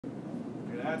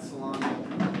add salami.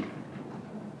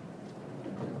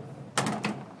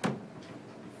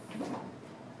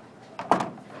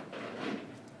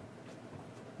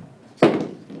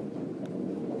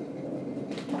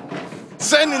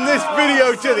 Sending this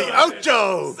video to the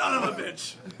Ocho! Son of a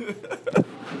bitch!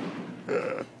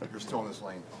 You're still in this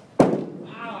lane.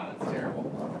 Ah, that's terrible.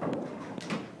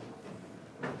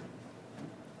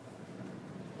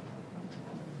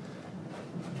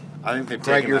 I think they're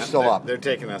Greg, taking you're us, still up. They're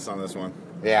taking us on this one.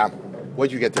 Yeah.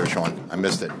 What'd you get there, Sean? I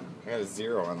missed it. I got a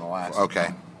 0 on the last. Okay.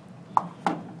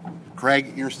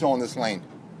 Craig, you're still in this lane.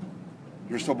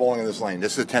 You're still bowling in this lane.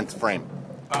 This is the 10th frame.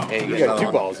 Oh. Hey, you You got got 2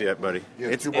 one. balls yet, buddy. You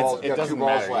have two balls. It You got doesn't two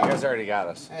balls matter. left. You guys already got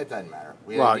us. It doesn't matter.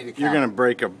 We Well, need to you're count. going to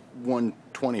break a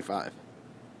 125.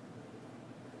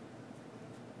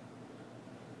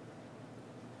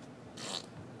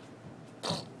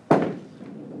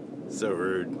 So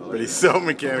rude, but he's so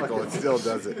mechanical, it still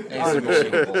does it.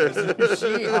 Unbelievable.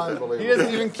 He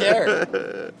doesn't even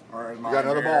care. All right, you got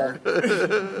another ball.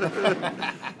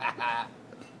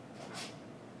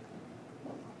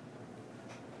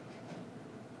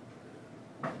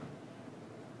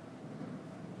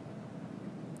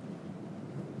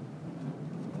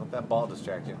 Let that ball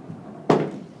distract you.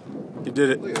 You did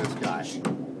it. Look at this guy.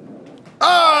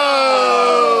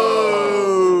 Oh!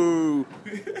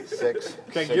 6.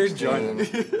 Okay, you're 16, joining.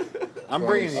 I'm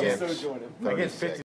bringing you in. 26, I get 50.